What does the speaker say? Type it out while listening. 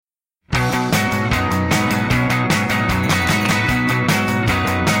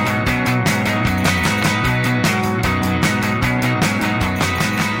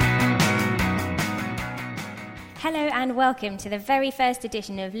welcome to the very first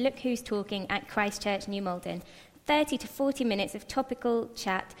edition of Look Who's Talking at Christchurch, New Malden. 30 to 40 minutes of topical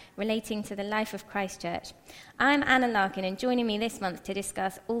chat relating to the life of Christchurch. I'm Anna Larkin, and joining me this month to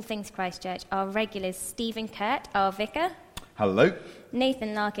discuss all things Christchurch are regulars Stephen Kurt, our vicar. Hello.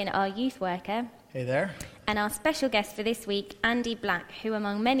 Nathan Larkin, our youth worker. Hey there. And our special guest for this week, Andy Black, who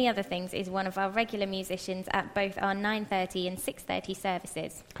among many other things is one of our regular musicians at both our 9:30 and 6:30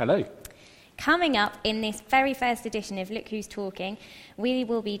 services. Hello. Coming up in this very first edition of Look Who's Talking, we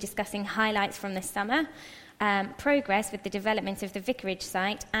will be discussing highlights from the summer, progress with the development of the vicarage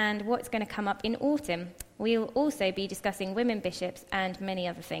site, and what's going to come up in autumn. We'll also be discussing women bishops and many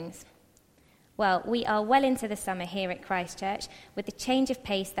other things. Well, we are well into the summer here at Christchurch, with the change of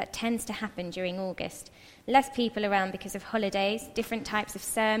pace that tends to happen during August. Less people around because of holidays, different types of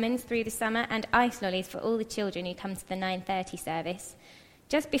sermons through the summer, and ice lollies for all the children who come to the 9:30 service.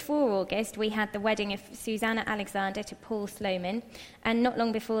 Just before August, we had the wedding of Susannah Alexander to Paul Sloman, and not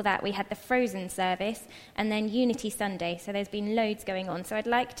long before that, we had the Frozen service, and then Unity Sunday, so there's been loads going on. So I'd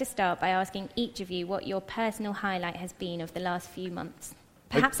like to start by asking each of you what your personal highlight has been of the last few months.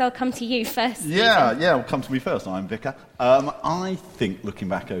 Perhaps I'll come to you first. Yeah, it'll come to me first. I'm Vicar. I think, looking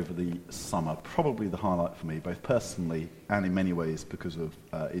back over the summer, probably the highlight for me, both personally and in many ways because of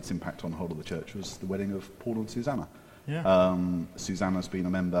its impact on the whole of the church, was the wedding of Paul and Susannah. Yeah. Susannah's been a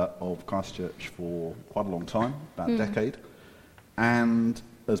member of Christchurch for quite a long time, about a decade, and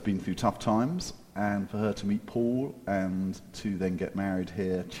has been through tough times. And for her to meet Paul and to then get married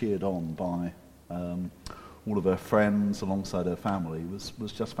here, cheered on by all of her friends alongside her family,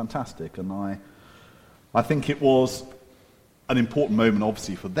 was just fantastic. And I think it was an important moment,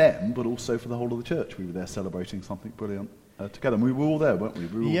 obviously, for them, but also for the whole of the church. We were there celebrating something brilliant together. And we were all there, weren't we?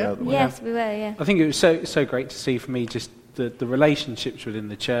 We were all there at the wedding. Yes, we were, yeah. I think it was so great to see, for me, just the relationships within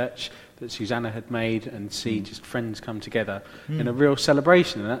the church that Susannah had made, and see just friends come together in a real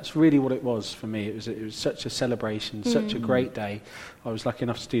celebration. And that's really what it was for me. It was such a celebration, such a great day. I was lucky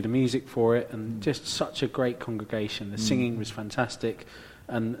enough to do the music for it, and just such a great congregation. The singing was fantastic,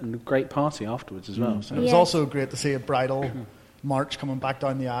 and a great party afterwards as well. So. It was also great to see a bridal march coming back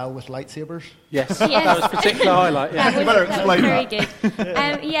down the aisle with lightsabers. Yes. That was a particular highlight. Yeah. You better explain very that.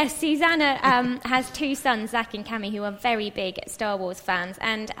 Good. Yes, Susannah has two sons, Zach and Cammy, who are very big Star Wars fans.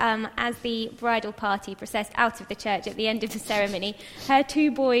 And as the bridal party processed out of the church at the end of the ceremony, her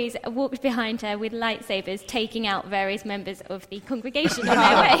two boys walked behind her with lightsabers, taking out various members of the congregation on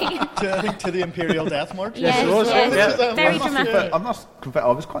their way. to the Imperial Death March. Yes, it was. Yeah. Very dramatic. I must confess,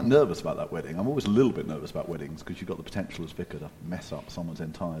 I was quite nervous about that wedding. I'm always a little bit nervous about weddings because you've got the potential as vicar to mess up someone's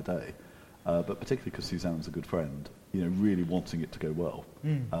entire day. But particularly because Susannah's a good friend, really wanting it to go well.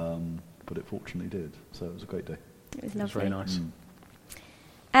 But it fortunately did. So it was a great day. It was It was lovely. very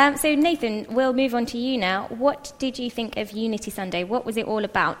nice. So Nathan, we'll move on to you now. What did you think of Unity Sunday? What was it all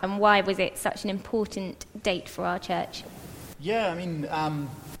about, and why was it such an important date for our church? Yeah, I mean,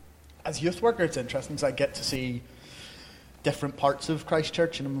 as youth worker, it's interesting because I get to see different parts of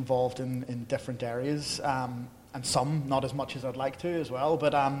Christchurch, and I'm involved in different areas, and some not as much as I'd like to as well.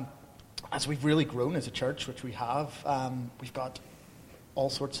 But as we've really grown as a church, which we have, we've got all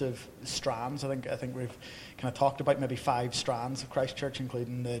sorts of strands. I think we've kind of talked about maybe 5 strands of Christchurch,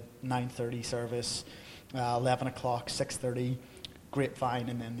 including the 9:30 service, 11 o'clock, 6:30, Grapevine,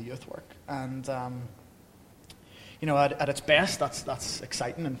 and then the youth work. And at its best, that's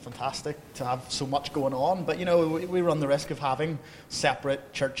exciting and fantastic to have so much going on. But we run the risk of having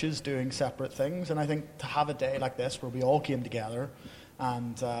separate churches doing separate things. And I think to have a day like this where we all came together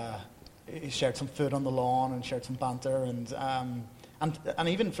and shared some food on the lawn and shared some banter, and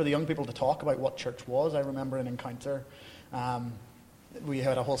even for the young people to talk about what church was. I remember an encounter. We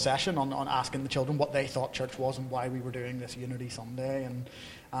had a whole session on asking the children what they thought church was and why we were doing this Unity Sunday. And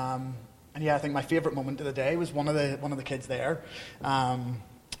yeah, I think my favourite moment of the day was one of the kids there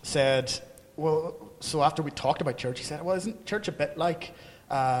said, well, so after we talked about church, he said, well, isn't church a bit like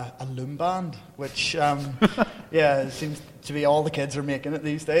a loom band? Which, it seems to be all the kids are making it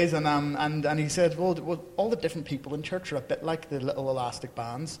these days. And he said, well, all the different people in church are a bit like the little elastic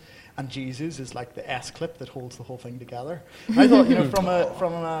bands, and Jesus is like the S-clip that holds the whole thing together. And I thought,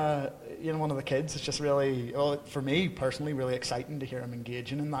 from one of the kids, it's just really, for me personally, really exciting to hear him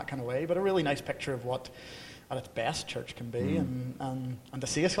engaging in that kind of way. But a really nice picture of what, at its best, church can be, and to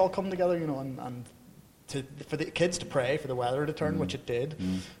see us all come together, and for the kids to pray for the weather to turn, which it did,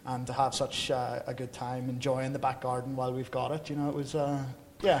 and to have such a good time enjoying the back garden while we've got it. It was,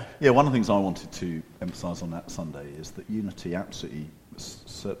 yeah. Yeah, one of the things I wanted to emphasise on that Sunday is that unity absolutely,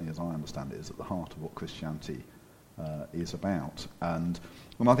 certainly as I understand it, is at the heart of what Christianity is about. And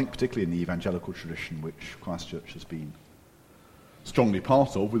I think particularly in the evangelical tradition, which Christchurch has been strongly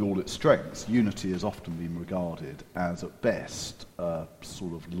part of with all its strengths, unity has often been regarded as, at best, a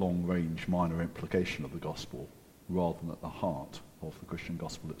sort of long-range minor implication of the gospel, rather than at the heart of the Christian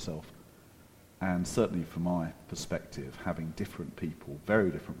gospel itself. And certainly from my perspective, having different people,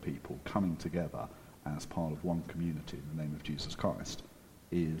 very different people, coming together as part of one community in the name of Jesus Christ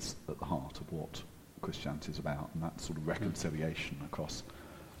is at the heart of what Christianity is about, and that sort of reconciliation across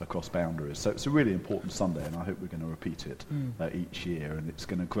boundaries. So it's a really important Sunday, and I hope we're going to repeat it each year, and it's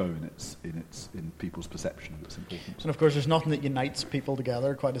going to grow in people's perception of its importance. And of course, there's nothing that unites people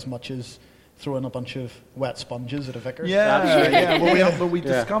together quite as much as throwing a bunch of wet sponges at a vicar. Yeah. Well, we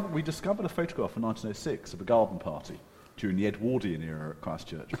discovered a photograph in 1906 of a garden party during the Edwardian era at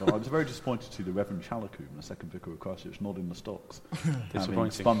Christchurch. But I was very disappointed to see the Reverend Chalacoom, the second vicar of Christchurch, not in the stocks, having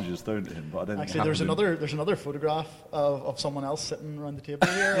sponges thrown at him. But I don't actually, there's another photograph of someone else sitting around the table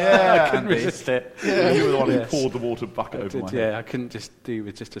here. I couldn't resist it. Yeah. You were the one who poured the water bucket over my head. Yeah, I couldn't just do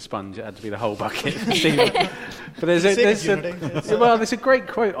with just a sponge. It had to be the whole bucket. But there's a great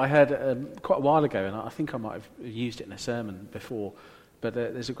quote I heard quite a while ago, and I think I might have used it in a sermon before. But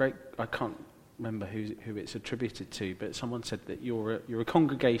there's a great, I can't remember who it's attributed to, but someone said that you're a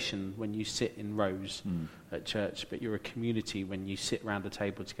congregation when you sit in rows at church, but you're a community when you sit around a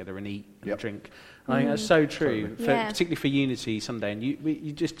table together and eat and drink. And I think that's so true, particularly for Unity Sunday. And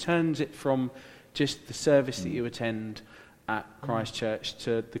you just turns it from just the service that you attend at Christchurch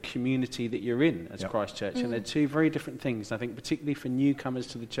to the community that you're in as Christchurch. And they're two very different things. And I think particularly for newcomers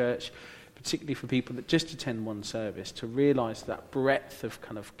to the church, particularly for people that just attend one service, to realise that breadth of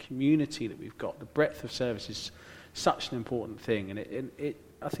kind of community that we've got, the breadth of service is such an important thing, and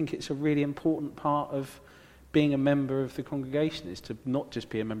I think it's a really important part of being a member of the congregation, is to not just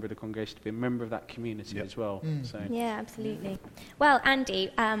be a member of the congregation, to be a member of that community as well. So. Yeah, absolutely. Well, Andy,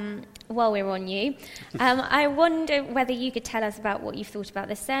 while we're on you, I wonder whether you could tell us about what you've thought about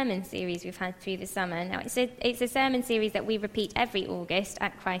the sermon series we've had through the summer. Now, it's a sermon series that we repeat every August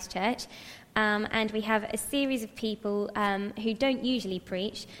at Christchurch, and we have a series of people who don't usually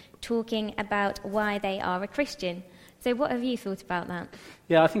preach talking about why they are a Christian. So what have you thought about that?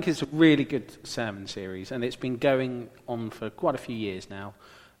 Yeah, I think it's a really good sermon series, and it's been going on for quite a few years now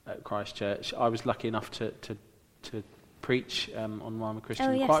at Christchurch. I was lucky enough to preach on Why I'm a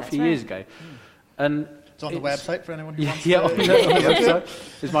Christian quite a few years ago. And it's on the website for anyone who wants to... on the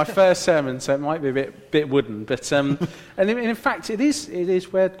website. It's my first sermon, so it might be a bit wooden. But and in fact, it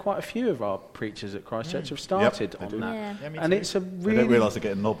is where quite a few of our preachers at Christchurch have started on that. Yeah, and it's a really... They don't realise they're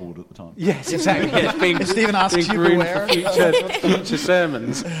getting nobbled at the time. Yes, exactly. It's been Stephen asks you beware. Future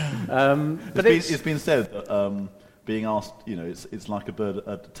sermons. But it's been said that being asked, it's like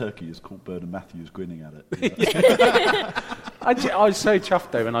a turkey is called Bird and Matthews grinning at it. I was so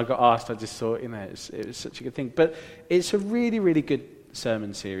chuffed though when I got asked. I just thought, it was such a good thing. But it's a really, really good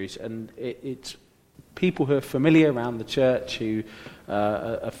sermon series, and it's people who are familiar around the church, who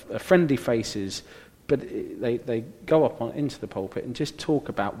are friendly faces, but they go up into the pulpit and just talk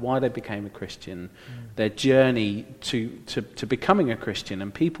about why they became a Christian, their journey to becoming a Christian,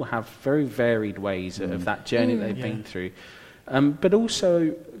 and people have very varied ways of that journey they've been through. But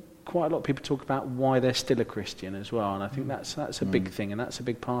also, quite a lot of people talk about why they're still a Christian as well, and I think that's a big thing, and that's a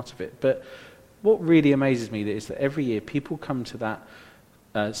big part of it. But what really amazes me is that every year people come to that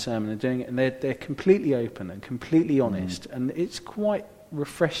sermon and doing it, and they're completely open and completely honest, and it's quite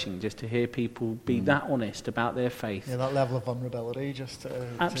refreshing just to hear people be that honest about their faith. Yeah, that level of vulnerability,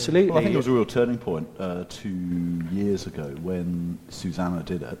 absolutely. Well, I think it was a real turning point 2 years ago when Susannah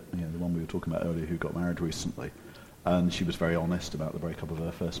did it, the one we were talking about earlier, who got married recently. And she was very honest about the breakup of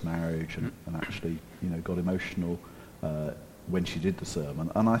her first marriage, and actually, got emotional when she did the sermon.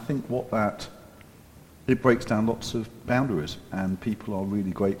 And I think it breaks down lots of boundaries, and people are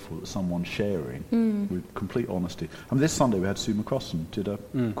really grateful that someone's sharing with complete honesty. I mean, this Sunday we had Sue McCrossan did a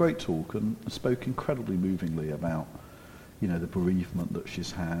great talk and spoke incredibly movingly about, the bereavement that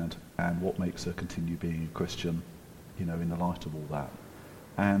she's had and what makes her continue being a Christian, in the light of all that.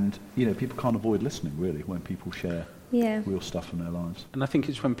 And, people can't avoid listening, really, when people share real stuff from their lives. And I think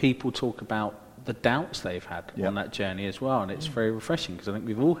it's when people talk about the doubts they've had on that journey as well, and it's very refreshing, because I think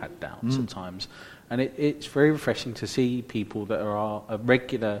we've all had doubts at times. And it's very refreshing to see people that are a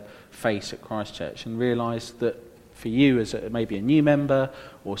regular face at Christchurch and realise that for you as maybe a new member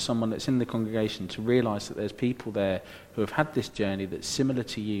or someone that's in the congregation, to realise that there's people there who have had this journey that's similar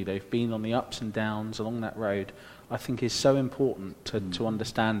to you. They've been on the ups and downs along that road. I think is so important to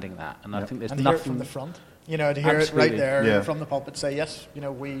understanding that, and I think there's nothing from the front. You know, to hear Absolutely. it right there Yeah. from the pulpit say, yes, you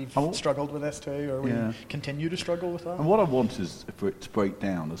know, we've struggled with this too, or we continue to struggle with that. And what I want is for it to break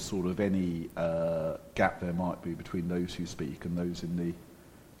down as sort of any gap there might be between those who speak and those in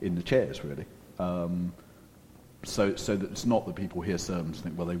the chairs, really. So that it's not that people hear sermons and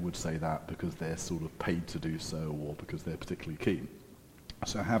think, well, they would say that because they're sort of paid to do so or because they're particularly keen.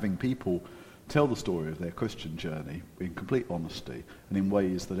 So having people tell the story of their Christian journey in complete honesty and in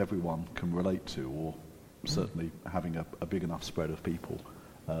ways that everyone can relate to, or certainly having a big enough spread of people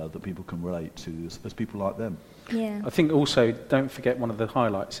that people can relate to as people like them. Yeah. I think also, don't forget, one of the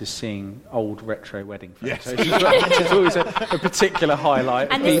highlights is seeing old retro wedding photos. Yes. Which is always a particular highlight.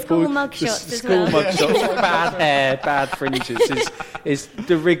 And of the people. school mug shots The as school well. mug shots, bad hair, bad fringes is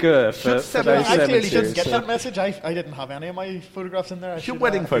de rigueur for those I clearly sermon didn't series. get that message. I didn't have any of my photographs in there. Your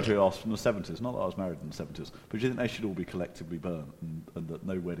wedding photographs from the 70s, not that I was married in the 70s, but do you think they should all be collectively burned and that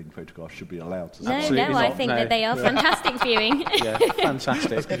no wedding photographs should be allowed to No, survive? Absolutely I not, think no. that they are fantastic viewing. Yeah,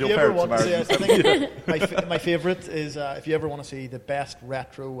 fantastic. If your you ever parents want are to see married it, I think my favourite is if you ever want to see the best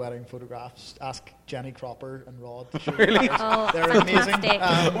retro wedding photographs, ask Jenny Cropper and Rod. To show Really? Oh, They're fantastic.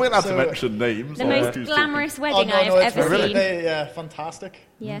 amazing. We'll have to so- mention names. The or most who's glamorous Oh, wedding no, I have it's ever really, seen. yeah, fantastic.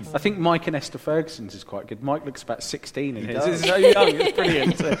 Yes. I think Mike and Esther Ferguson's is quite good. Mike looks about 16 in He his. does. He's so young, it's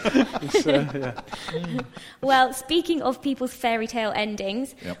brilliant. Yeah. Well, speaking of people's fairy tale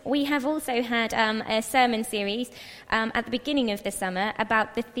endings, Yep. we have also had a sermon series at the beginning of the summer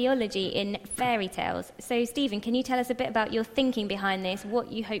about the theology in fairy tales. So, Stephen, can you tell us a bit about your thinking behind this,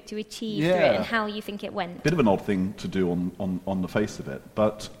 what you hope to achieve through it, Yeah. and how you think it went? Bit of an odd thing to do on the face of it,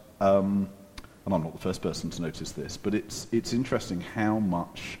 but and I'm not the first person to notice this, but it's interesting how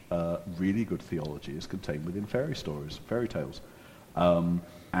much really good theology is contained within fairy stories, fairy tales.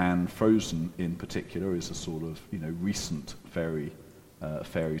 And Frozen in particular is a sort of recent fairy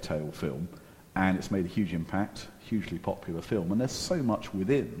tale film, and it's made a huge impact, hugely popular film, and there's so much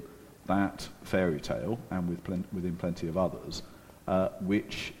within that fairy tale and within plenty of others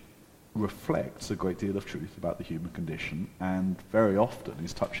which reflects a great deal of truth about the human condition and very often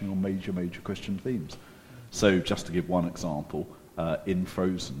is touching on major Christian themes. So just to give one example, in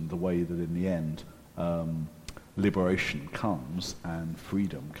Frozen, the way that in the end liberation comes and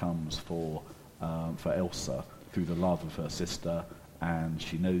freedom comes for Elsa through the love of her sister, and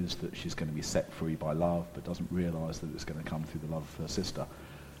she knows that she's going to be set free by love but doesn't realise that it's going to come through the love of her sister.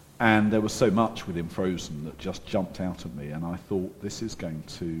 And there was so much within Frozen that just jumped out at me, and I thought this is going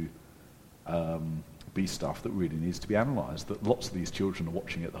to be stuff that really needs to be analysed, that lots of these children are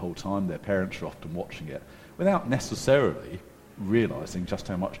watching it the whole time, their parents are often watching it, without necessarily realising just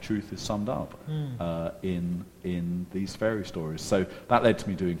how much truth is summed up in these fairy stories. So that led to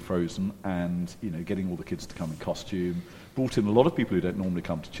me doing Frozen and getting all the kids to come in costume. Brought in a lot of people who don't normally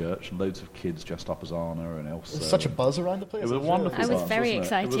come to church, and loads of kids dressed up as Anna and Elsa. There's such a buzz around the place. It was a wonderful I was buzz, very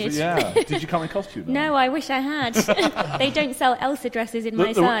wasn't it? It was excited. yeah. Did you come in costume? No, I wish I had. They don't sell Elsa dresses in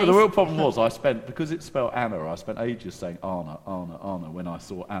my The size. real problem was because it's spelled Anna, I spent ages saying Anna when I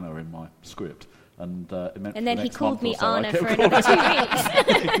saw Anna in my script. And it meant And then the he next called month or me so, I Anna kept for calling another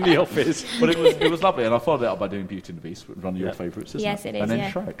 2 weeks. In the office. But it was lovely, and I followed it up by doing Beauty and the Beast, one of your favourites, isn't Yes, it? it is, And then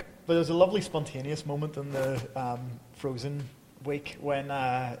yeah. Shrek. But there's a lovely spontaneous moment in the Frozen week when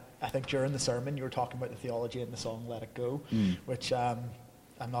I think during the sermon you were talking about the theology in the song Let It Go, which I'm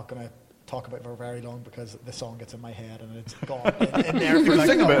not going to talk about for very long because the song gets in my head and it's gone in there for like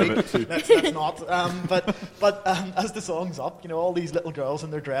sing a a bit of week. it too. Let's not. But as the song's up, all these little girls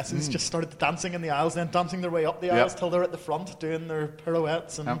in their dresses just started dancing in the aisles, then dancing their way up the aisles till they're at the front doing their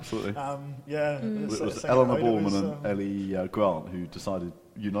pirouettes. And, Absolutely. It was singing Eleanor out. It Boorman was, and Ellie Grant who decided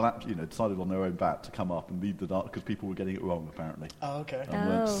decided on their own bat to come up and lead the dance because people were getting it wrong apparently. Oh, okay. And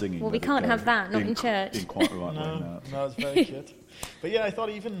weren't Oh, singing. well, we Let It can't Go have that, not in church. In quite the right way. No, it's very cute. But yeah, I thought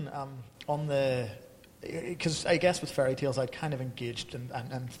even on the... Because I guess with fairy tales I'd kind of engaged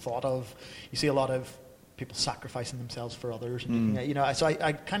and thought of... You see a lot of people sacrificing themselves for others. And, so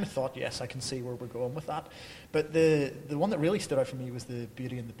I kind of thought, yes, I can see where we're going with that. But the one that really stood out for me was the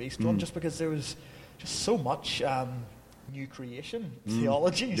Beauty and the Beast one, just because there was just so much... new creation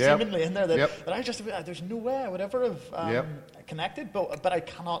theology seemingly in there that I just there's no way I would ever have connected, but I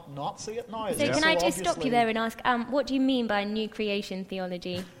cannot not see it now. So can I just stop you there and ask, what do you mean by new creation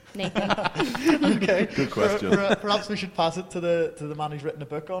theology, Nathan? Okay, Good question. Perhaps we should pass it to the man who's written a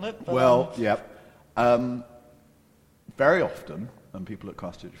book on it. But, Well, very often, and people at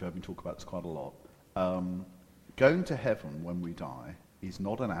Christchurch have heard me talk about this quite a lot, going to heaven when we die is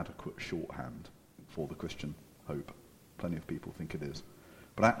not an adequate shorthand for the Christian hope. Plenty of people think it is.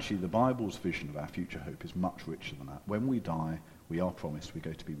 But actually the Bible's vision of our future hope is much richer than that. When we die, we are promised we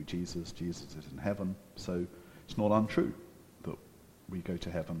go to be with Jesus. Jesus is in heaven, so it's not untrue that we go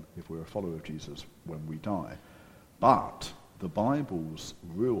to heaven if we're a follower of Jesus when we die. But the Bible's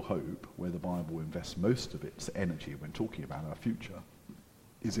real hope, where the Bible invests most of its energy when talking about our future,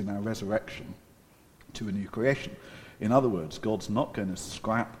 is in our resurrection to a new creation. In other words, God's not going to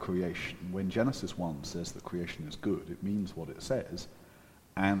scrap creation. When Genesis 1 says that creation is good, it means what it says,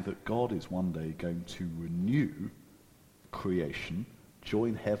 and that God is one day going to renew creation,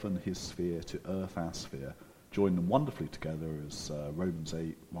 join heaven, his sphere, to earth, our sphere, join them wonderfully together, as Romans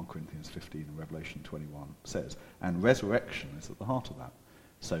 8, 1 Corinthians 15 and Revelation 21 says. And resurrection is at the heart of that.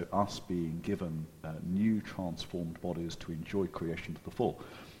 So us being given new transformed bodies to enjoy creation to the full.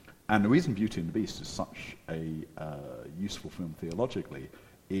 And the reason Beauty and the Beast is such a useful film theologically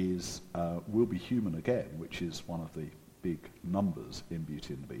is we'll be human again, which is one of the big numbers in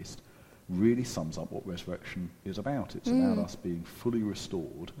Beauty and the Beast, really sums up what resurrection is about. It's about us being fully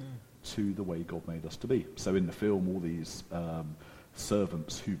restored to the way God made us to be. So in the film, all these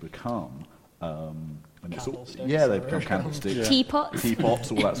servants who become they become candlesticks, teapots,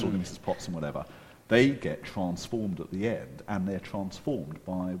 all that sort of Mrs. Potts and whatever. They get transformed at the end, and they're transformed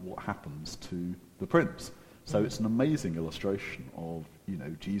by what happens to the prince. So it's an amazing illustration of,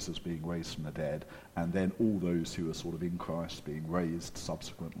 Jesus being raised from the dead, and then all those who are sort of in Christ being raised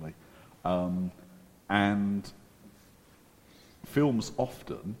subsequently. And films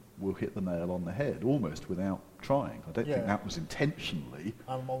often will hit the nail on the head, almost without trying. I don't think that was intentionally.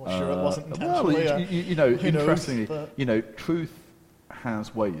 I'm almost sure it wasn't intentionally. Well, interestingly, truth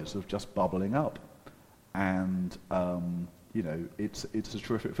has ways of just bubbling up. And, it's a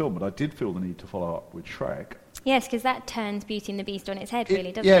terrific film. But I did feel the need to follow up with Shrek. Yes, because that turns Beauty and the Beast on its head,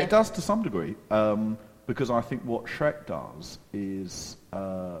 really, doesn't it? Yeah, it does to some degree. Because I think what Shrek does is...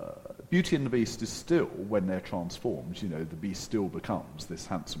 Beauty and the Beast is still, when they're transformed, the Beast still becomes this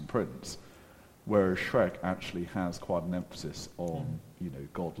handsome prince. Whereas Shrek actually has quite an emphasis on,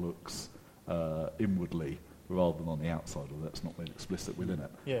 God looks inwardly rather than on the outside, although that's not made explicit within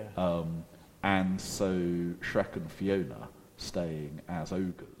it. Yeah. And so Shrek and Fiona staying as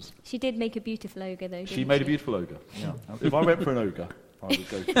ogres. She did make a beautiful ogre, though, didn't she? She made a beautiful ogre, yeah. If I went for an ogre, I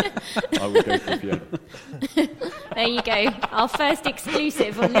would go for Fiona. There you go. Our first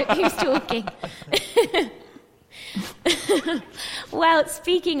exclusive on Look Who's Talking. Well,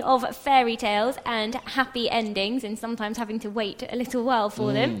 speaking of fairy tales and happy endings and sometimes having to wait a little while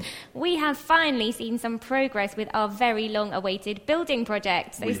for them, we have finally seen some progress with our very long-awaited building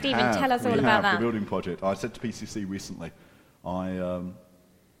project. So, Stephen, tell us all about that. The building project. I said to PCC recently, I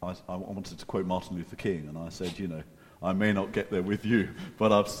wanted to quote Martin Luther King, and I said, I may not get there with you,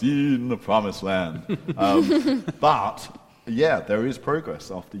 but I've seen the promised land. But, there is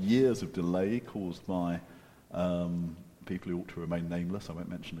progress after years of delay caused by people who ought to remain nameless. I won't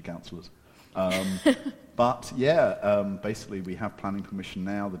mention the councillors. Basically we have planning permission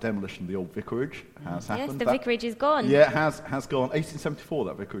now. The demolition of the old vicarage has happened. Yes, the vicarage is gone. Yeah, it has gone. 1874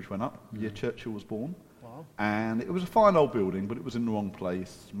 that vicarage went up, the year Churchill was born. Wow. And it was a fine old building, but it was in the wrong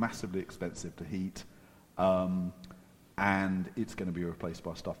place, massively expensive to heat. And it's going to be replaced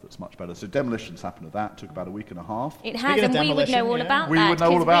by stuff that's much better. So demolitions happened at that. Took about a week and a half. It has, and we would know all about that. We would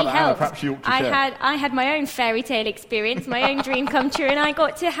know all about that, Hannah. Perhaps you ought to share. I had my own fairy tale experience, my own dream come true, and I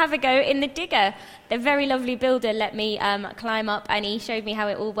got to have a go in the digger. The very lovely builder let me climb up, and he showed me how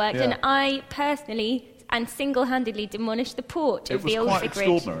it all worked. And I personally and single-handedly demolished the porch of the old vicarage. It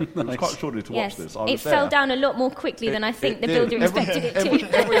was quite extraordinary to watch this. It fell down a lot more quickly than I think the builder expected it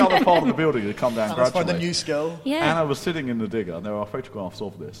to. Every other part of the building had come down gradually. That's quite a new skill. Yeah. And I was sitting in the digger, and there are photographs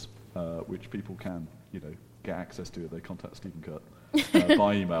of this, which people can, get access to if they contact Stephen Kurt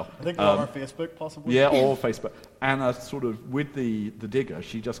by email. I think they're on our Facebook, possibly. Yeah, or Facebook. And with the digger,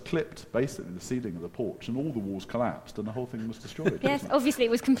 she just clipped basically the ceiling of the porch, and all the walls collapsed, and the whole thing was destroyed. Yes, obviously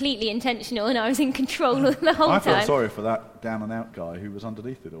it was completely intentional, and I was in control the whole time. I felt sorry for that down-and-out guy who was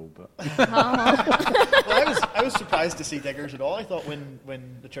underneath it all. But Well, I was surprised to see diggers at all. I thought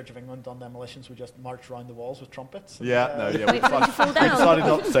when the Church of England done demolitions, we just marched around the walls with trumpets. We decided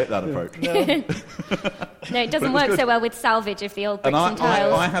not to take that approach. No, it doesn't work so well with salvage of the old bricks and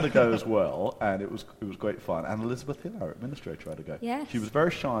tiles. I had a go as well, and it was great fun. And Elizabeth Hill, our administrator, had a go. Yes. She was very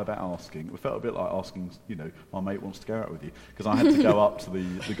shy about asking. It felt a bit like asking, my mate wants to go out with you, because I had to go up to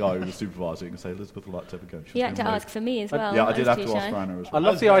the guy who was supervising and say, Elizabeth would like to have a go. You had to ask for me as well. I did have to ask for Anna as well. I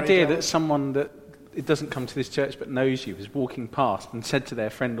love the idea that someone that it doesn't come to this church but knows you is walking past and said to their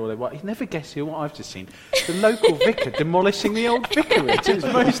friend or their wife, "You never guess what I've just seen. The local vicar demolishing the old vicarage." It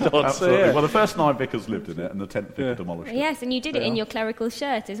was most odd. Absolutely. So, yeah. Well, the first 9 vicars lived in it, and the 10th vicar demolished it. Yes, and you did it in your clerical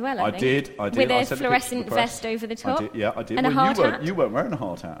shirt as well, I think. I did. With I a sent fluorescent picture to the press. vest over the top. I did. And a hard hat. You weren't wearing a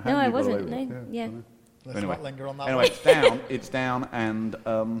hard hat. No, How I you got away wasn't. with No, it? yeah. Let's not linger on that Anyway, one. it's down, and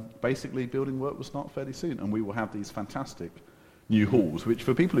basically building work will start fairly soon, and we will have these fantastic new halls, which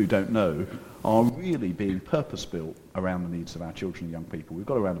for people who don't know, are really being purpose-built around the needs of our children and young people. We've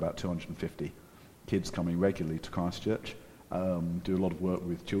got around about 250 kids coming regularly to Christchurch, do a lot of work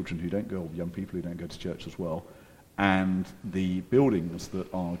with children who don't go, or young people who don't go to church as well, and the buildings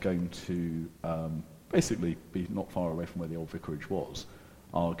that are going to basically be not far away from where the old vicarage was,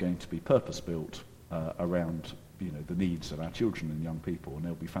 are going to be purpose-built around the needs of our children and young people, and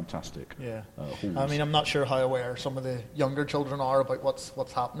they'll be fantastic halls. I mean, I'm not sure how aware some of the younger children are about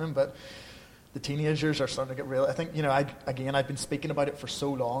what's happening, but the teenagers are starting to get real. I think, I've been speaking about it for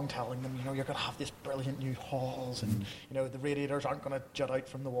so long, telling them, you're going to have this brilliant new halls, and, the radiators aren't going to jut out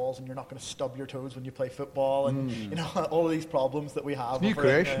from the walls, and you're not going to stub your toes when you play football, and, all of these problems that we have. It's new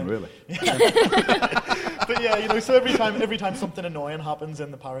creation, really. But yeah, so every time something annoying happens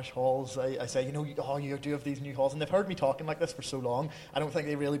in the parish halls, I say, you do have these new halls, and they've heard me talking like this for so long, I don't think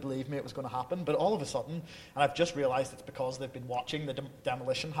they really believed me it was going to happen, but all of a sudden, and I've just realised it's because they've been watching the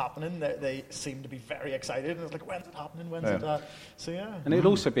demolition happening, they seem to be very excited, and it's like, when's it happening, so yeah. And it'll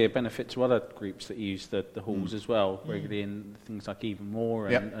also be a benefit to other groups that use the halls as well, regularly, in things like Even More,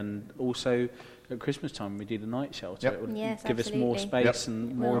 and also at Christmas time we do the night shelter. It would give us more space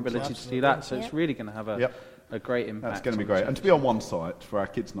and more ability to do that, so it's really going to have a great impact. That's going to be great. And to be on one site, for our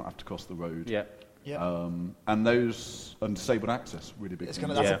kids not have to cross the road. And disabled access, really big.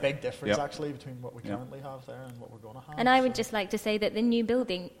 That's a big difference actually between what we currently have there and what we're going to have. And I would just like to say that the new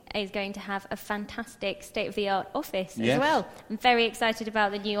building is going to have a fantastic state-of-the-art office as well. I'm very excited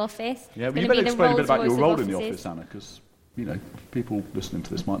about the new office. Yeah, well, you better explain a bit about your role in the office, Anna, because people listening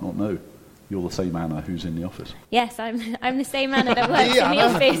to this might not know. You're the same Anna who's in the office. Yes, I'm the same Anna that works in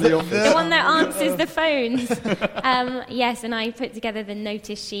the office, the one that answers the phones. Yes, and I put together the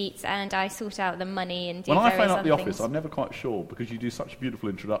notice sheets, and I sort out the money and do various other things. When I phone up the office, I'm never quite sure, because you do such a beautiful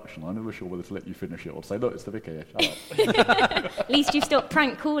introduction, I'm never sure whether to let you finish it or say, look, it's the vicar, shut up. At least you've stopped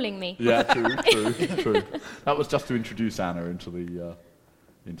prank calling me. Yeah, true. That was just to introduce Anna into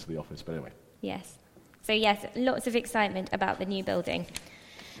the office, but anyway. Yes. So yes, lots of excitement about the new building.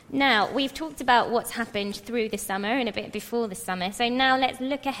 Now, we've talked about what's happened through the summer and a bit before the summer, so now let's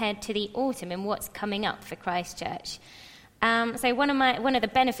look ahead to the autumn and what's coming up for Christchurch. So one of the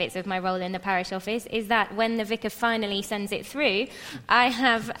benefits of my role in the parish office is that when the vicar finally sends it through, I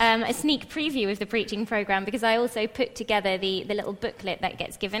have a sneak preview of the preaching programme, because I also put together the little booklet that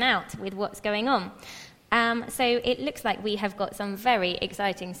gets given out with what's going on. So it looks like we have got some very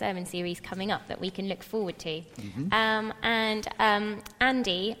exciting sermon series coming up that we can look forward to. And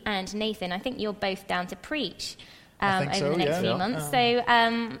Andy and Nathan, I think you're both down to preach over the next few months.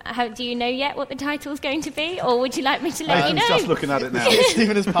 So do you know yet what the title's going to be, or would you like me to let you know? I'm just looking at it now.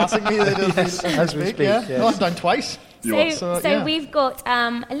 Stephen is passing me as we speak. No, I'm down twice. So we've got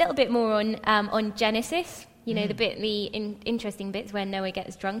a little bit more on Genesis. The interesting bits where Noah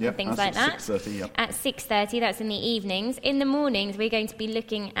gets drunk and things like that. 6:30, At 6:30, that's in the evenings. In the mornings, we're going to be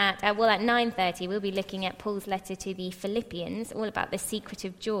looking at, at 9:30, we'll be looking at Paul's letter to the Philippians, all about the secret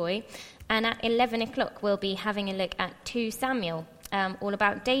of joy. And at 11 o'clock, we'll be having a look at 2 Samuel, all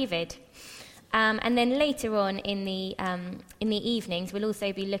about David. And then later on in the evenings, we'll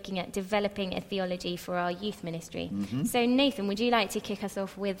also be looking at developing a theology for our youth ministry. So Nathan, would you like to kick us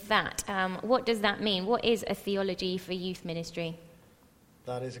off with that? What does that mean? What is a theology for youth ministry?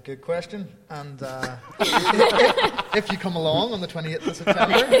 That is a good question. And if you come along on the 28th of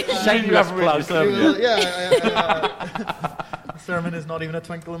September... Shame you haven't read your sermon yet. The sermon is not even a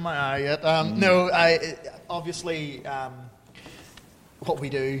twinkle in my eye yet. Obviously... what we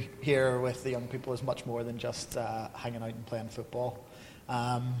do here with the young people is much more than just hanging out and playing football.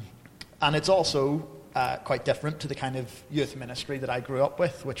 And it's also quite different to the kind of youth ministry that I grew up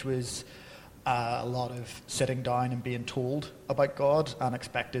with, which was a lot of sitting down and being told about God and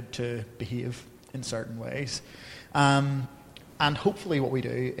expected to behave in certain ways. And hopefully what we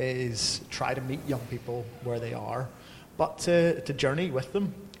do is try to meet young people where they are, but to journey with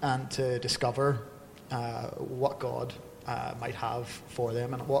them and to discover what God might have for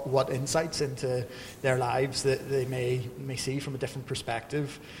them, and what insights into their lives that they may see from a different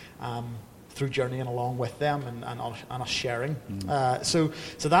perspective through journeying along with them and us sharing. So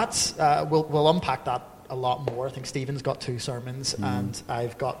that's we'll unpack that a lot more. I think Stephen's got 2 sermons and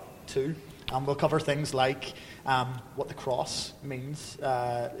I've got 2. And we'll cover things like what the cross means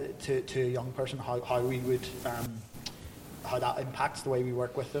to a young person, how we would... how that impacts the way we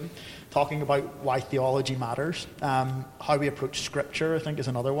work with them, talking about why theology matters, how we approach Scripture, I think, is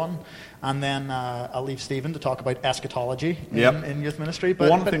another one, and then I'll leave Stephen to talk about eschatology in youth ministry.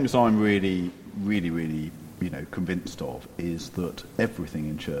 One of the things I'm really convinced of is that everything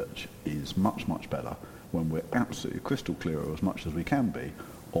in church is much, much better when we're absolutely crystal clear, or as much as we can be,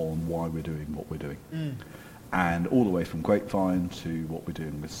 on why we're doing what we're doing. And all the way from Grapevine to what we're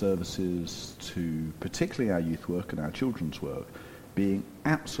doing with services to particularly our youth work and our children's work, being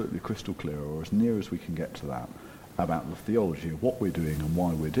absolutely crystal clear, or as near as we can get to that, about the theology of what we're doing and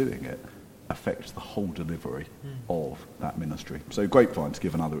why we're doing it affects the whole delivery of that ministry. So Grapevine, to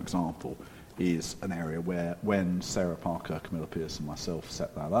give another example, is an area where when Sarah Parker, Camilla Pierce and myself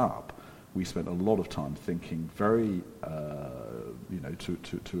set that up, we spent a lot of time thinking very,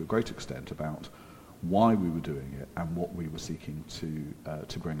 to a great extent about why we were doing it and what we were seeking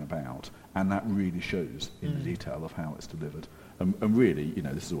to bring about, and that really shows in the detail of how it's delivered. And really,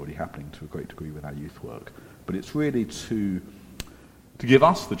 this is already happening to a great degree with our youth work, but it's really to give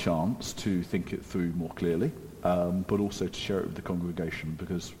us the chance to think it through more clearly, but also to share it with the congregation,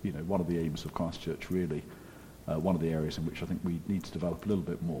 because one of the aims of Christchurch, really, one of the areas in which I think we need to develop a little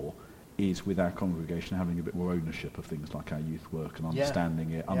bit more, is with our congregation having a bit more ownership of things like our youth work and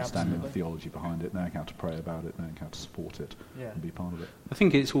understanding it, understanding the theology behind it, knowing how to pray about it, knowing how to support it and be part of it. I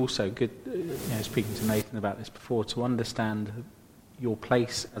think it's also good, speaking to Nathan about this before, to understand your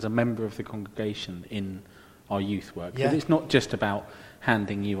place as a member of the congregation in our youth work. But it's not just about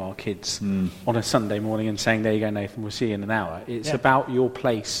handing you our kids on a Sunday morning and saying, there you go, Nathan, we'll see you in an hour. It's about your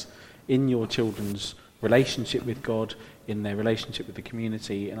place in your children's relationship with God, in their relationship with the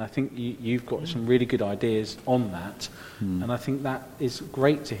community, and I think you've got some really good ideas on that, and I think that is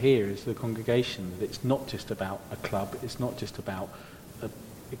great to hear as the congregation, that it's not just about a club, it's not just about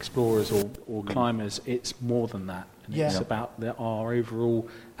explorers or climbers, it's more than that, and it's about our overall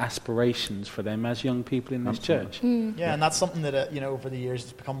aspirations for them as young people in this church. And that's something that over the years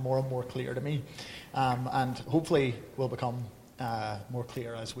has become more and more clear to me, and hopefully will become more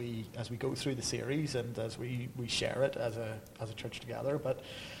clear as we go through the series and as we share it as a church together. But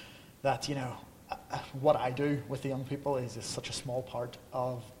that what I do with the young people is such a small part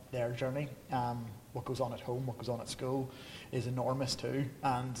of their journey. What goes on at home, what goes on at school, is enormous too,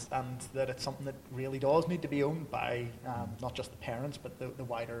 and that it's something that really does need to be owned by not just the parents but the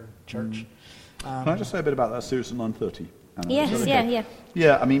wider church. Can I just say a bit about that series at 9:30? Yes,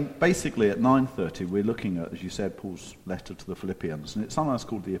 Yeah, I mean, basically at 9:30 we're looking at, as you said, Paul's letter to the Philippians, and it's sometimes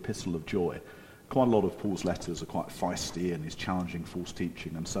called the Epistle of Joy. Quite a lot of Paul's letters are quite feisty and he's challenging false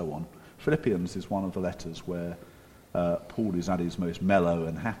teaching and so on. Philippians is one of the letters where Paul is at his most mellow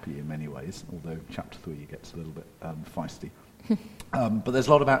and happy in many ways, although chapter 3 gets a little bit feisty. But there's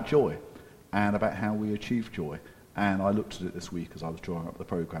a lot about joy and about how we achieve joy. And I looked at it this week as I was drawing up the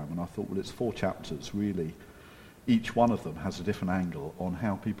programme, and I thought, well, it's 4 chapters, really. Each one of them has a different angle on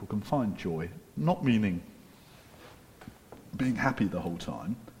how people can find joy, not meaning being happy the whole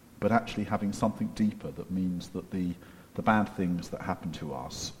time, but actually having something deeper that means that the bad things that happen to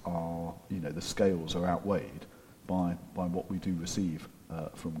us are, the scales are outweighed by what we do receive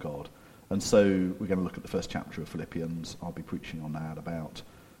from God. And so we're going to look at the first chapter of Philippians. I'll be preaching on that, about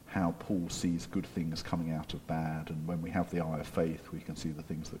how Paul sees good things coming out of bad, and when we have the eye of faith, we can see the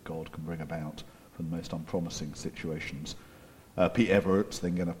things that God can bring about from the most unpromising situations. Pete Everett's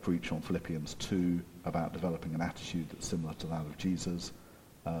then going to preach on Philippians 2 about developing an attitude that's similar to that of Jesus,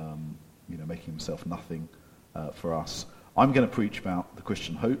 making himself nothing for us. I'm going to preach about the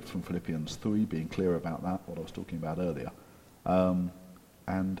Christian hope from Philippians 3, being clear about that, what I was talking about earlier.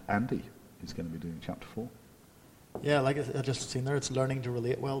 And Andy is going to be doing chapter 4. Yeah, like I just seen there, it's learning to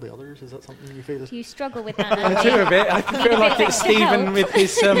relate well to others. Is that something you feel? You struggle with that, I do a bit. I feel like it's Stephen with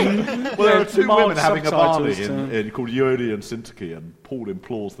his... well, there are 2 women having a party called Yodi and Syntyche, and Paul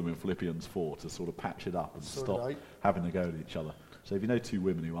implores them in Philippians 4 to sort of patch it up and stop having a go at each other. So if you know 2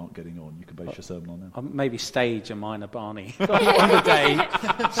 women who aren't getting on, you can base your sermon on them. I'll maybe stage a minor Barney on the day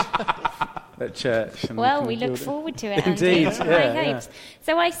at church. Well, we look forward to it. Indeed, High hopes.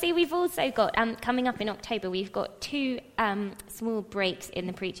 So I see we've also got, coming up in October, we've got 2 small breaks in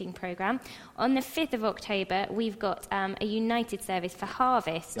the preaching programme. On the 5th of October, we've got a United service for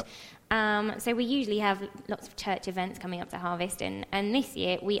Harvest. Yep. So we usually have lots of church events coming up to Harvest, and this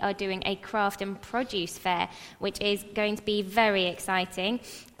year we are doing a craft and produce fair, which is going to be very exciting.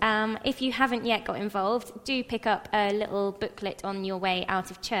 If you haven't yet got involved, do pick up a little booklet on your way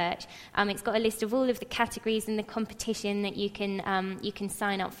out of church. It's got a list of all of the categories in the competition that you can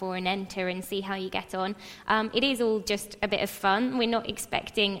sign up for and enter and see how you get on. It is all just a bit of fun. We're not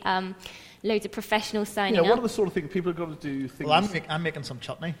expecting loads of professionals signing up. What are the sort of things people have got to do? Well, I'm making some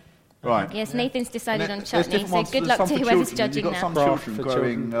chutney. Right. Yes, Nathan's decided on There's chutney, different so ones. good There's luck some to for whoever's children. judging You've got that. some children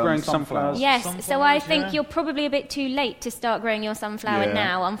growing growing sunflowers. Yes, so I think yeah. you're probably a bit too late to start growing your sunflower Yeah,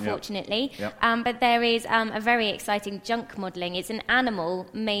 now, yep, unfortunately. yep. But there is a very exciting junk modelling. It's an animal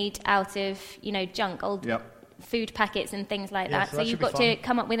made out of, junk, old Yep. food packets and things like Yeah, that. so So that you've should be got to fun.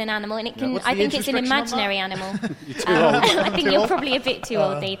 come up with an animal, and it can. What's I the think age it's an restriction on that? imaginary animal. You're too old. I think Too you're old? probably a bit too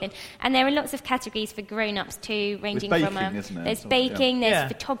old, Nathan. And there are lots of categories for grown-ups too, ranging baking, from isn't it? there's So, baking, there's Yeah.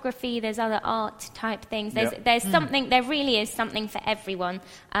 photography, there's other art type things. Yep. There's something. There really is something for everyone.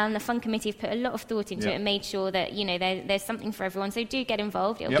 The fun committee have put a lot of thought into Yep. it and made sure that there's something for everyone. So do get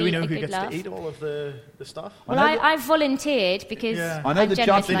involved. It'll Yep. Do be we know a who good gets laugh. to eat all of the stuff? Well, I know that- I've volunteered because Yeah. I know I'm the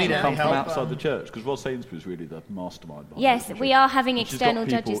generous judges like need that. come from help, outside the church, because Ross Sainsbury's really the mastermind behind Yes, it, we are having And she's external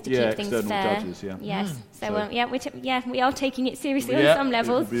got people- judges to yeah, keep things external fair. judges, yeah. Yes, so, So- we are taking it seriously Yeah, on some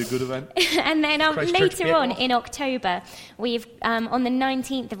levels. It'll be a good event. And then Christchurch later on Bake Off. in October, we've on the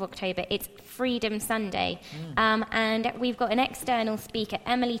 19th of October, it's Freedom Sunday, and we've got an external speaker,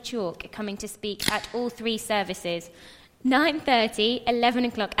 Emily Chalk, coming to speak at all three services. 9:30, 11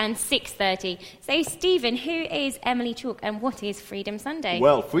 o'clock and 6:30. So, Stephen, who is Emily Chalk and what is Freedom Sunday?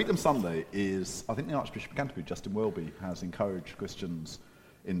 Well, Freedom Sunday is, I think the Archbishop of Canterbury, Justin Welby, has encouraged Christians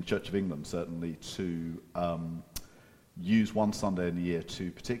in the Church of England, certainly, to use one Sunday in the year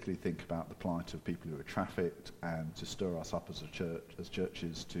to particularly think about the plight of people who are trafficked and to stir us up as a church, as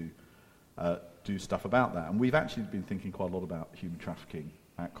churches, to do stuff about that. And we've actually been thinking quite a lot about human trafficking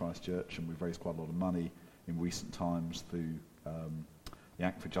at Christchurch, and we've raised quite a lot of money in recent times through the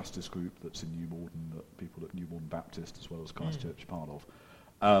Act for Justice group that's in New Malden, that people at New Malden Baptist as well as Christchurch are part of.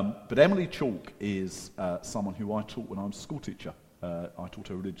 But Emily Chalk is someone who I taught when I was a school teacher. I taught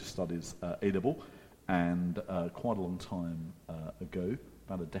her religious studies A-level, and quite a long time ago,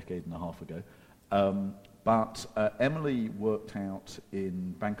 about a decade and a half ago. But Emily worked out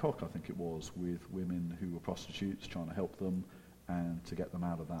in Bangkok, I think it was, with women who were prostitutes, trying to help them and to get them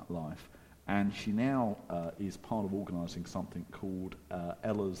out of that life. And she now is part of organising something called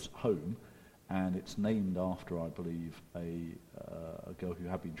Ella's Home, and it's named after, I believe, a girl who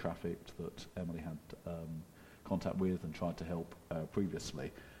had been trafficked that Emily had contact with and tried to help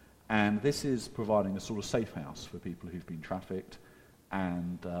previously. And this is providing a sort of safe house for people who've been trafficked.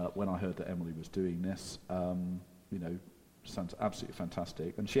 And when I heard that Emily was doing this, sounds absolutely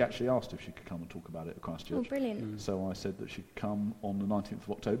fantastic. And she actually asked if she could come and talk about it at Christchurch. Oh, brilliant. So I said that she could come on the 19th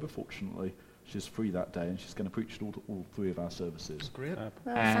of October. Fortunately, she's free that day, and she's going to preach at all three of our services. Great. Well,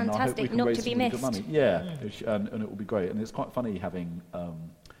 And I hope we fantastic, can not raise to be some really good missed. money. Yeah, and it will be great. And it's quite funny having,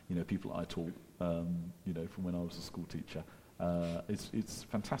 people that I taught, from when I was a school teacher. It's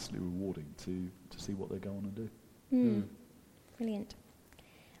fantastically rewarding to see what they go on and do. Brilliant.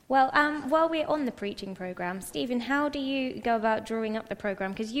 Well, while we're on the preaching programme, Stephen, how do you go about drawing up the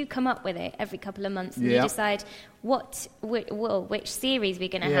programme? Because you come up with it every couple of months and you Yeah. decide which series we're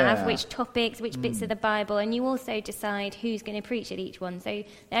going to Yeah. have, which topics, which bits of the Bible, and you also decide who's going to preach at each one. So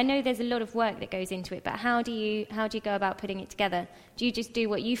I know there's a lot of work that goes into it, but how do you go about putting it together? Do you just do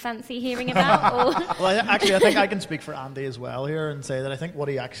what you fancy hearing about? Or Well, I think I can speak for Andy as well here and say that I think what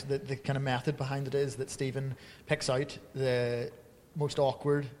he actually, the kind of method behind it is that Stephen picks out the most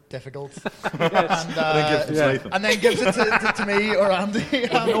awkward, difficult, and then gives it to me or Andy.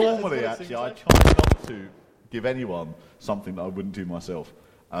 Normally, actually, I try not to give anyone something that I wouldn't do myself.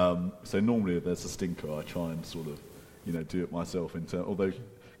 So normally, if there's a stinker, I try and sort of, do it myself. Although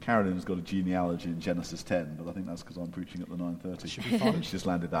Carolyn's got a genealogy in Genesis 10, but I think that's because I'm preaching at the 9:30. Should be fun. She just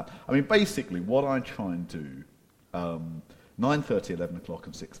landed that. I mean, basically, what I try and do, 9:30, 11 o'clock,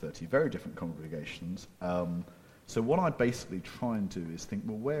 and 6:30, very different congregations. So what I basically try and do is think,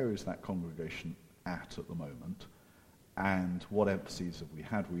 well, where is that congregation at the moment? And what emphases have we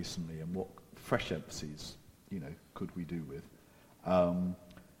had recently, and what fresh emphases, could we do with?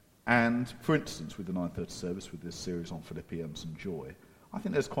 And for instance, with the 9:30 service, with this series on Philippians and joy, I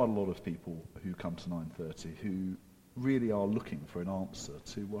think there's quite a lot of people who come to 9:30 who really are looking for an answer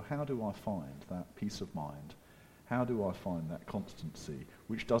to, well, how do I find that peace of mind? How do I find that constancy,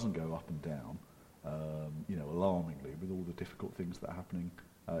 which doesn't go up and down, alarmingly, with all the difficult things that are happening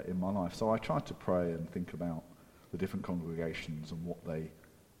in my life? So I try to pray and think about the different congregations and what they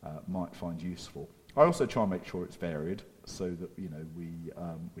might find useful. I also try and make sure it's varied, so that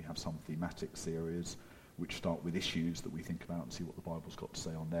we have some thematic series which start with issues that we think about and see what the Bible's got to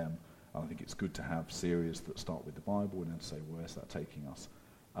say on them. And I think it's good to have series that start with the Bible and then say, where's that taking us?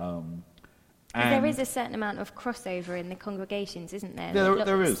 There is a certain amount of crossover in the congregations, isn't there? Yeah,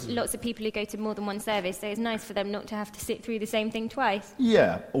 there is. Lots of people who go to more than one service, so it's nice for them not to have to sit through the same thing twice.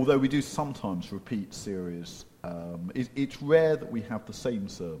 Yeah, although we do sometimes repeat series. It's rare that we have the same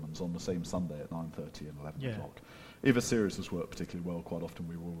sermons on the same Sunday at 9:30 and 11 o'clock. If a series has worked particularly well, quite often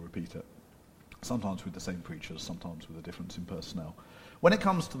we will repeat it. Sometimes with the same preachers, sometimes with a difference in personnel. When it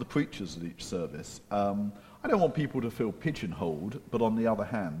comes to the preachers at each service, I don't want people to feel pigeonholed, but on the other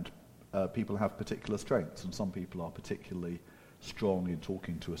hand, people have particular strengths, and some people are particularly strong in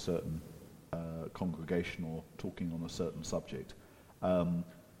talking to a certain congregation or talking on a certain subject.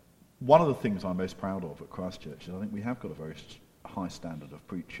 One of the things I'm most proud of at Christchurch is I think we have got a very high standard of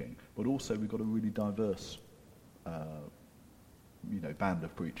preaching, but also we've got a really diverse band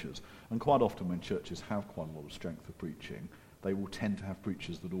of preachers. And quite often when churches have quite a lot of strength of preaching, they will tend to have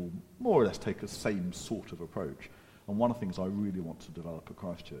preachers that all more or less take the same sort of approach. And one of the things I really want to develop at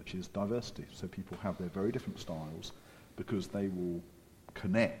Christchurch is diversity. So people have their very different styles because they will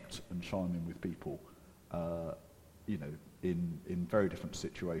connect and chime in with people, in very different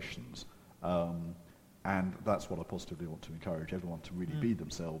situations. And that's what I positively want to encourage everyone to really be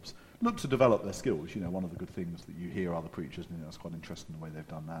themselves. Look to develop their skills. One of the good things that you hear other preachers, and that's quite interesting the way they've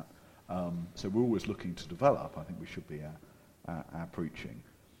done that. So we're always looking to develop. I think we should be our preaching.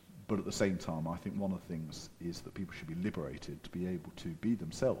 But at the same time, I think one of the things is that people should be liberated to be able to be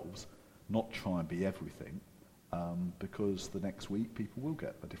themselves, not try and be everything, because the next week people will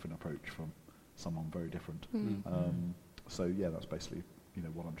get a different approach from someone very different. So yeah, that's basically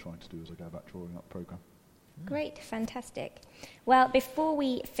what I'm trying to do as I go about drawing up the programme. Great, fantastic. Well, before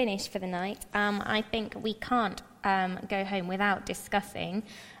we finish for the night, I think we can't go home without discussing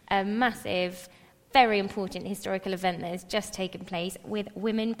a massive, very important historical event that has just taken place with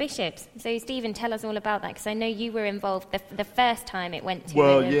women bishops. So, Stephen, tell us all about that, because I know you were involved the first time it went to to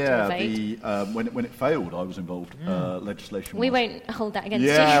a vote. When it failed, I was involved. Legislation. We won't hold that against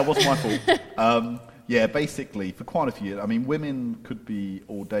you. Yeah, it wasn't my fault. Basically, for quite a few years, women could be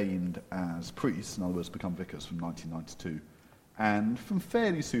ordained as priests, in other words, become vicars from 1992. And from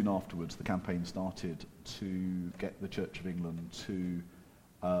fairly soon afterwards, the campaign started to get the Church of England to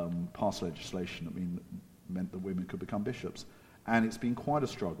pass legislation that meant that women could become bishops. And it's been quite a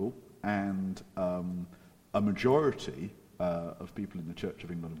struggle, and a majority of people in the Church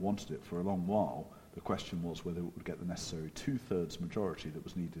of England have wanted it for a long while. The question was whether it would get the necessary 2/3 majority that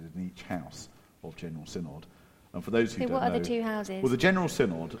was needed in each house of General Synod. And for those who don't know... what are the two houses? Well, the General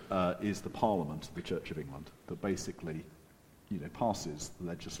Synod is the Parliament of the Church of England that basically passes the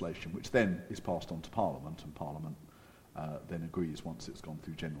legislation, which then is passed on to Parliament, and Parliament then agrees once it's gone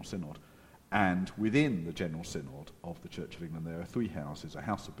through General Synod. And within the General Synod of the Church of England, there are three houses: a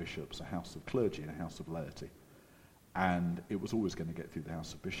House of Bishops, a House of Clergy, and a House of Laity. And it was always going to get through the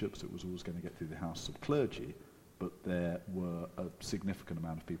House of Bishops, it was always going to get through the House of Clergy, but there were a significant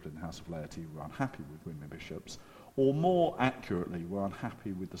amount of people in the House of Laity who were unhappy with women bishops, or more accurately, were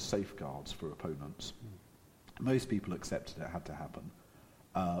unhappy with the safeguards for opponents. Most people accepted it had to happen,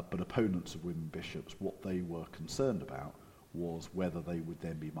 but opponents of women bishops, what they were concerned about was whether they would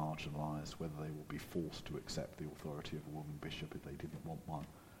then be marginalised, whether they would be forced to accept the authority of a woman bishop if they didn't want one,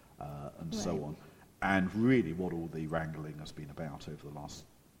 and so on. And really what all the wrangling has been about over the last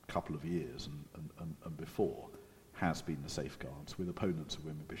couple of years and before has been the safeguards, with opponents of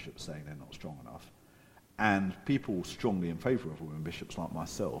women bishops saying they're not strong enough. And people strongly in favour of women bishops like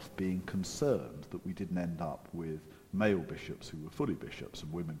myself being concerned that we didn't end up with male bishops who were fully bishops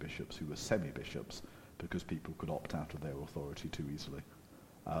and women bishops who were semi-bishops, because people could opt out of their authority too easily.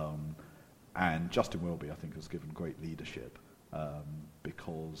 And Justin Welby, I think, has given great leadership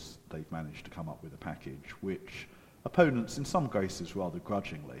because they've managed to come up with a package which opponents, in some cases rather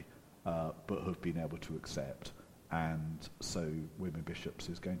grudgingly, but have been able to accept. And so women bishops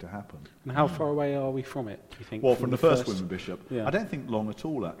is going to happen. And how far away are we from it, do you think? Well, from the first women bishop? Yeah. I don't think long at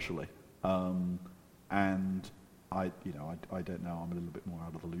all, actually. And I don't know, I'm a little bit more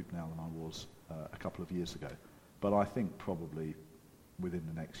out of the loop now than I was a couple of years ago. But I think probably within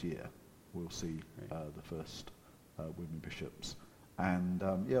the next year we'll see the first women bishops. And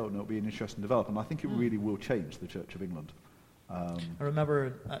it'll be an interesting development. I think it really will change the Church of England. I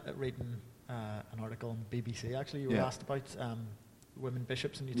remember reading an article on BBC, actually. You were asked about women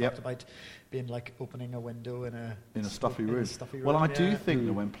bishops, and you talked about being like opening a window in a stuffy room. Well, I do think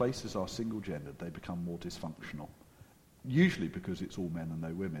that when places are single-gendered, they become more dysfunctional. usually because it's all men and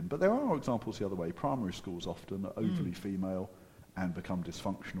no women. But there are examples the other way. Primary schools often are overly female and become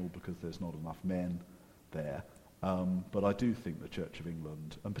dysfunctional because there's not enough men there. But I do think the Church of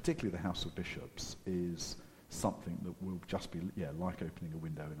England, and particularly the House of Bishops, is something that will just be like opening a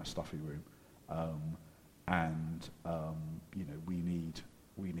window in a stuffy room.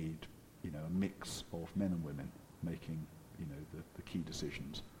 We need a mix of men and women making the key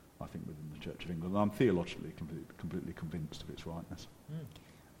decisions, I think, within the Church of England. And I'm theologically completely convinced of its rightness.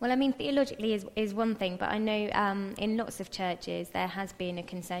 Well, I mean, theologically is one thing, but I know in lots of churches there has been a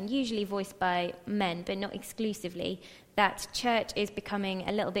concern, usually voiced by men, but not exclusively, that church is becoming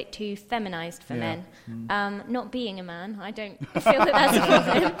a little bit too feminized for men. Not being a man, I don't feel that that's a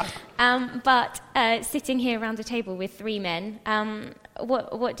problem. But sitting here around a table with three men,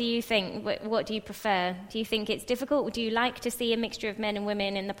 what do you think? What do you prefer? Do you think it's difficult? Would you like to see a mixture of men and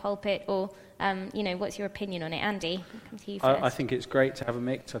women in the pulpit? Or, what's your opinion on it? Andy, I'll come to you first. I think it's great to have a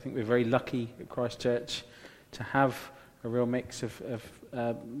mix. I think we're very lucky at Christchurch to have a real mix of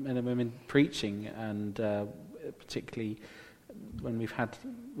men and women preaching, and particularly when we've had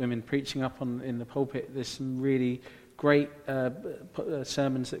women preaching up in the pulpit, there's some really great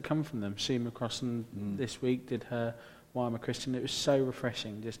sermons that come from them. Sue McCrossan this week did her Why I'm a Christian. It was so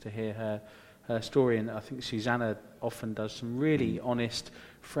refreshing just to hear her story, and I think Susannah often does some really honest,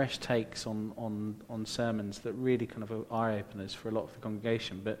 fresh takes on sermons that really kind of are eye-openers for a lot of the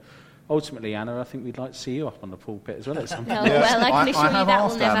congregation. But ultimately, Anna, I think we'd like to see you up on the pulpit as well at some point. Well, I can assure you that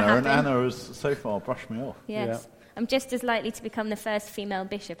will never happen. And Anna has so far brushed me off. Yes. Yeah. I'm just as likely to become the first female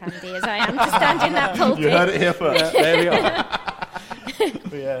bishop, Andy, as I am to stand in that pulpit. You heard it here first. There we are.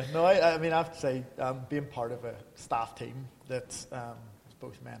 I have to say, being part of a staff team that's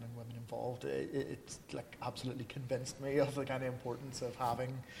both men and women involved, it's like absolutely convinced me of the kind of importance of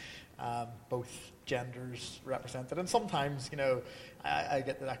having both genders represented. And sometimes, I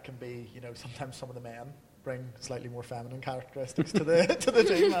get that can be, sometimes some of the men bring slightly more feminine characteristics to the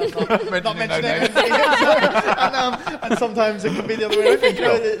team. Not mentioning anything. And sometimes it can be the other way. I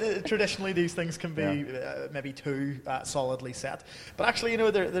think traditionally these things can be maybe too solidly set. But actually,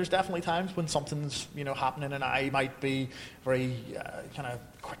 there's definitely times when something's happening, and I might be very kind of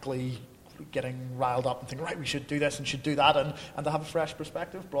quickly getting riled up and thinking, right, we should do this and should do that, and to have a fresh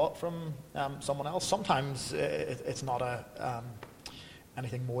perspective brought from someone else. Sometimes it's not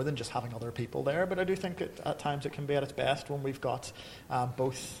anything more than just having other people there, but I do think at times it can be at its best when we've got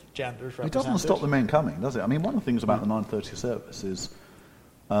both genders represented. It doesn't stop the men coming, does it? I mean, one of the things about the 9:30 service is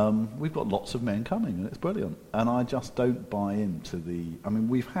we've got lots of men coming, and it's brilliant. And I just don't buy into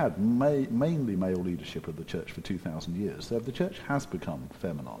we've had mainly male leadership of the church for 2,000 years, so if the church has become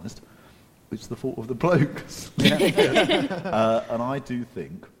feminised, it's the fault of the blokes. And I do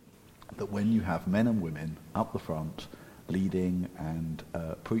think that when you have men and women up the front leading and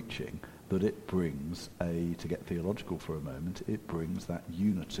preaching, that it brings to get theological for a moment, it brings that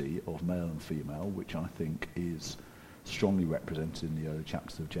unity of male and female, which I think is strongly represented in the early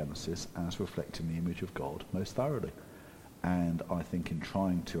chapters of Genesis as reflecting the image of God most thoroughly. And I think in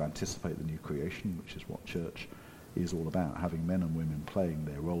trying to anticipate the new creation, which is what church is all about, having men and women playing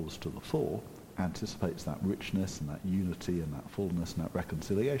their roles to the fore, anticipates that richness and that unity and that fullness and that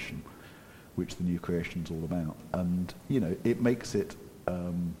reconciliation, which the new creation is all about. And, it makes it,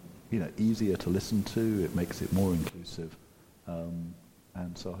 easier to listen to, it makes it more inclusive, and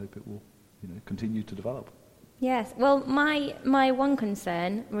so I hope it will, continue to develop. Yes, well, my one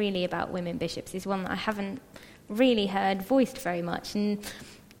concern really about women bishops is one that I haven't really heard voiced very much, and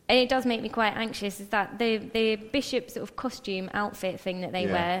it does make me quite anxious, is that the bishop sort of costume outfit thing that they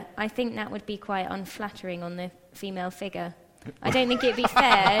wear, I think that would be quite unflattering on the female figure. I don't think it'd be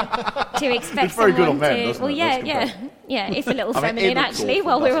fair to expect it's very someone good on men, to... doesn't Well, it? It's a little feminine, actually,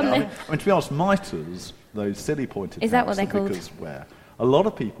 while we're on the... to be honest, mitres, those silly pointed Is that what hats they're that called? vicars wear, a lot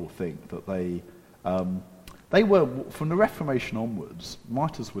of people think that they were, from the Reformation onwards,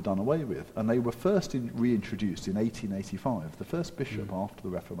 mitres were done away with, and they were first reintroduced in 1885. The first bishop after the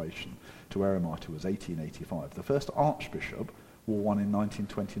Reformation to wear a mitre was 1885. The first archbishop wore one in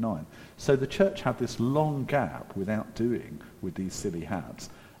 1929. So the church had this long gap without doing with these silly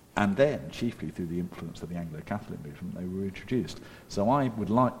hats, and then, chiefly through the influence of the Anglo-Catholic movement, they were introduced. So I would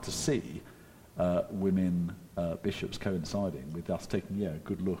like to see women bishops coinciding with us taking a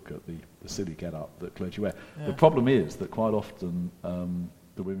good look at the silly get-up that clergy wear. Yeah. The problem is that quite often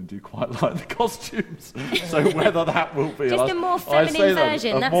the women do quite like the costumes. So whether that will be... Just a more feminine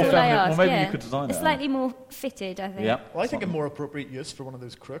version, that's all I ask. Well, maybe you could design it. Slightly more fitted, I think. Yep. Well, I think a more appropriate use for one of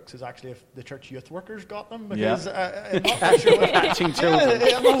those crooks is actually if the church youth workers got them, because I'm not quite sure what,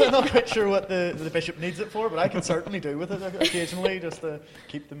 I'm not quite sure what the bishop needs it for, but I can certainly do with it occasionally, just to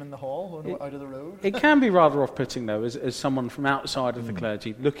keep them in the hall and out of the road. It can be rather off-putting, though, as someone from outside of the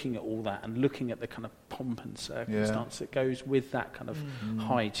clergy, looking at all that and looking at the kind of pomp and circumstance that goes with that kind of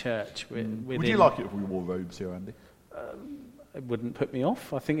high church. Would you like it if we wore robes here, Andy? It wouldn't put me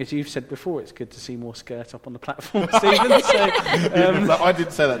off. I think, as you've said before, it's good to see more skirt up on the platform, Stephen. So, I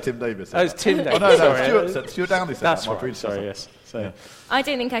didn't say that, Tim Davis. Oh, it's Tim Davis. Oh, no, Stuart Downey said that's that. Right. Sorry, yes. So. Yeah. I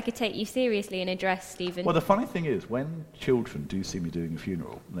don't think I could take you seriously in a dress, Stephen. Well, the funny thing is, when children do see me doing a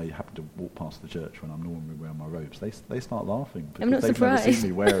funeral, and they happen to walk past the church when I'm normally wearing my robes, they start laughing. Because I'm not they've surprised. never seen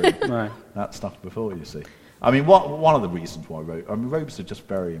me wearing that stuff before, you see. I mean, one of the reasons why robes are just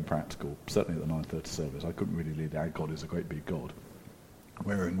very impractical, certainly at the 9:30 service. I couldn't really lead our God is a great big God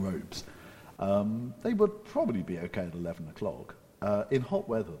wearing robes. They would probably be okay at 11 o'clock. In hot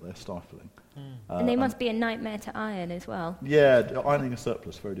weather, they're stifling. And they must be a nightmare to iron as well. Yeah, ironing a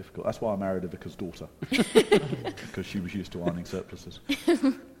surplice, very difficult. That's why I married a vicar's daughter, because she was used to ironing surplices.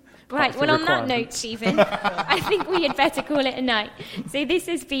 Right, well, on that note, Stephen, I think we had better call it a night. So this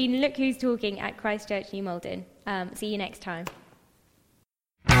has been Look Who's Talking at Christ Church New Malden. See you next time.